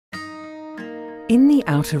In the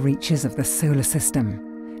outer reaches of the solar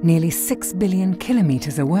system, nearly 6 billion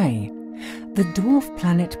kilometers away, the dwarf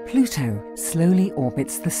planet Pluto slowly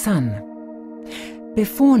orbits the Sun.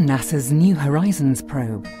 Before NASA's New Horizons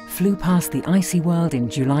probe flew past the icy world in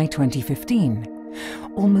July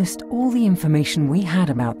 2015, almost all the information we had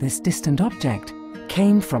about this distant object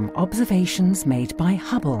came from observations made by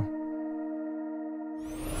Hubble.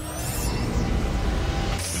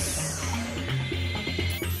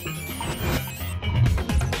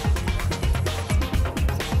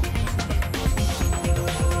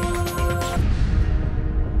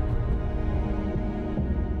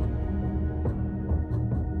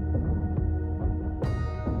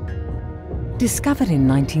 Discovered in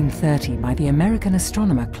 1930 by the American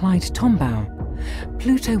astronomer Klaidomb Tombaugh,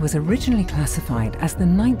 Pluto was originally classified as the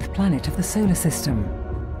 9th planet of the solar system.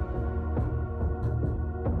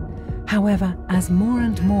 However, as more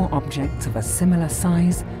and more objects of a similar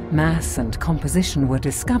size, mass and composition were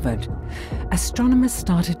discovered, astronomers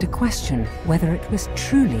started to question whether it was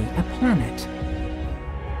truly a planet.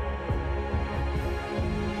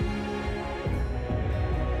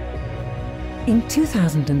 In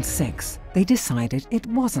 2006, they decided it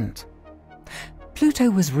wasn't. Pluto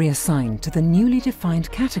was reassigned to the newly defined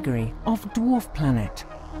category of dwarf planet.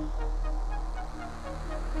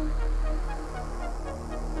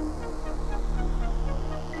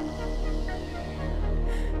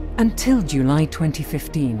 Until July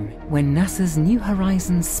 2015, when NASA's New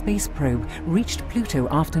Horizons space probe reached Pluto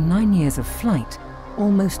after 9 years of flight,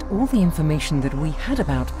 almost all the information that we had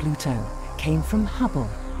about Pluto came from Hubble.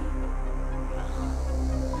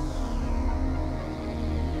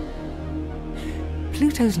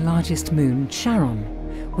 Pluto's largest moon,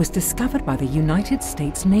 Charon, was discovered by the United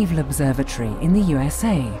States Naval Observatory in the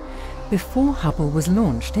USA before Hubble was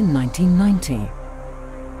launched in 1990.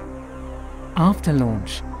 After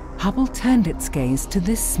launch, Hubble turned its gaze to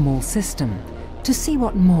this small system to see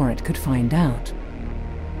what more it could find out.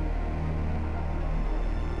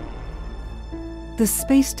 The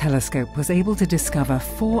Space Telescope was able to discover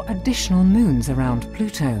 4 additional moons around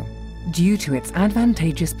Pluto, due to its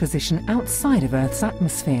advantageous position outside of Earth's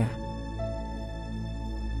atmosphere.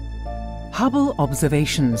 Hubble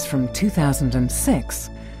observations from 2006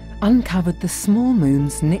 uncovered the small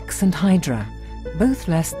moons Nix and Hydra, both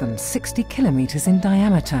less than 60 kilometers in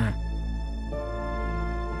diameter.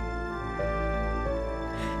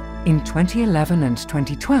 In 2011 and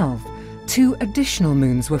 2012, 2 additional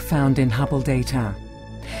moons were found in Hubble data.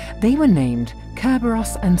 They were named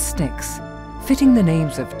Kerberos and Styx, fitting the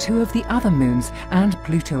names of 2 of the other moons and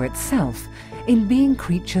Pluto itself in being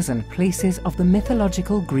creatures and places of the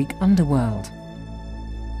mythological Greek underworld.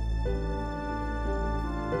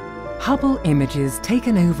 Hubble images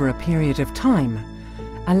taken over a period of time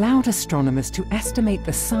allowed astronomers to estimate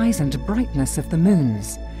the size and brightness of the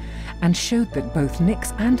moons, and showed that both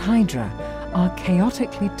Nix and Hydra are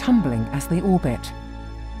chaotically tumbling as they orbit.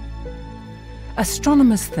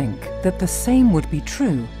 Astronomers think that the same would be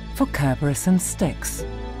true for Kerberos and Styx.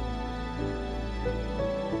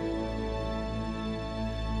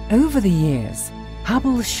 Over the years,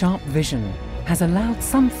 Hubble's sharp vision has allowed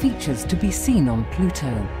some features to be seen on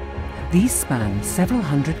Pluto. These span several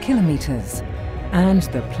hundred kilometers, and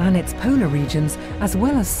the planet's polar regions, as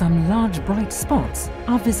well as some large bright spots,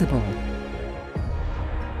 are visible.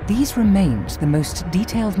 These remained the most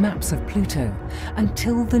detailed maps of Pluto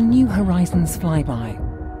until the New Horizons flyby.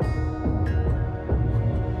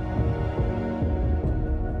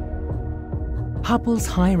 Hubble's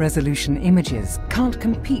high-resolution images can't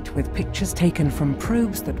compete with pictures taken from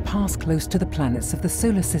probes that pass close to the planets of the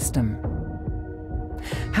solar system.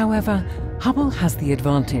 However, Hubble has the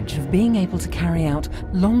advantage of being able to carry out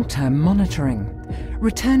long-term monitoring,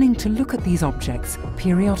 returning to look at these objects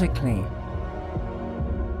periodically.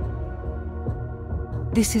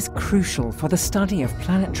 This is crucial for the study of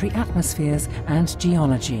planetary atmospheres and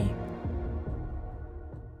geology.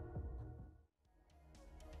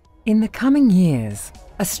 In the coming years,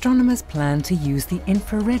 astronomers plan to use the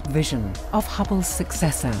infrared vision of Hubble's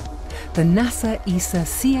successor, the NASA ESA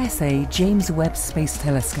CSA James Webb Space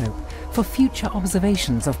Telescope, for future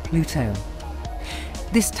observations of Pluto.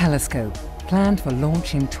 This telescope, planned for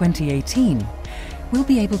launch in 2018, will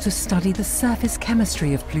be able to study the surface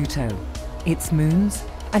chemistry of Pluto, its moons,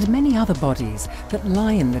 and many other bodies that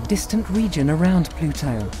lie in the distant region around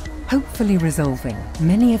Pluto, hopefully resolving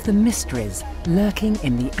many of the mysteries lurking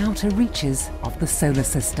in the outer reaches of the solar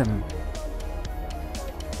system.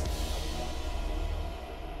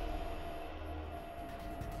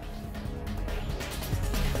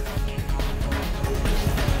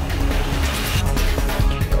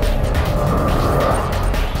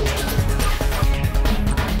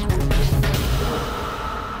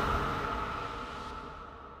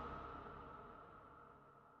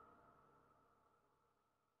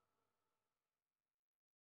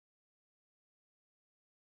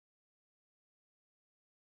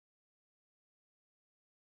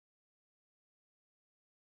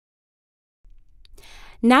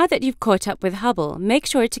 Now that you've caught up with Hubble, make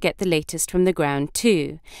sure to get the latest from the ground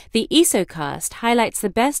too. The ESOcast highlights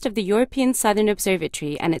the best of the European Southern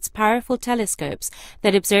Observatory and its powerful telescopes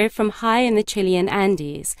that observe from high in the Chilean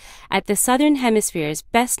Andes, at the Southern Hemisphere's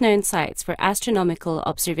best-known sites for astronomical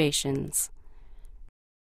observations.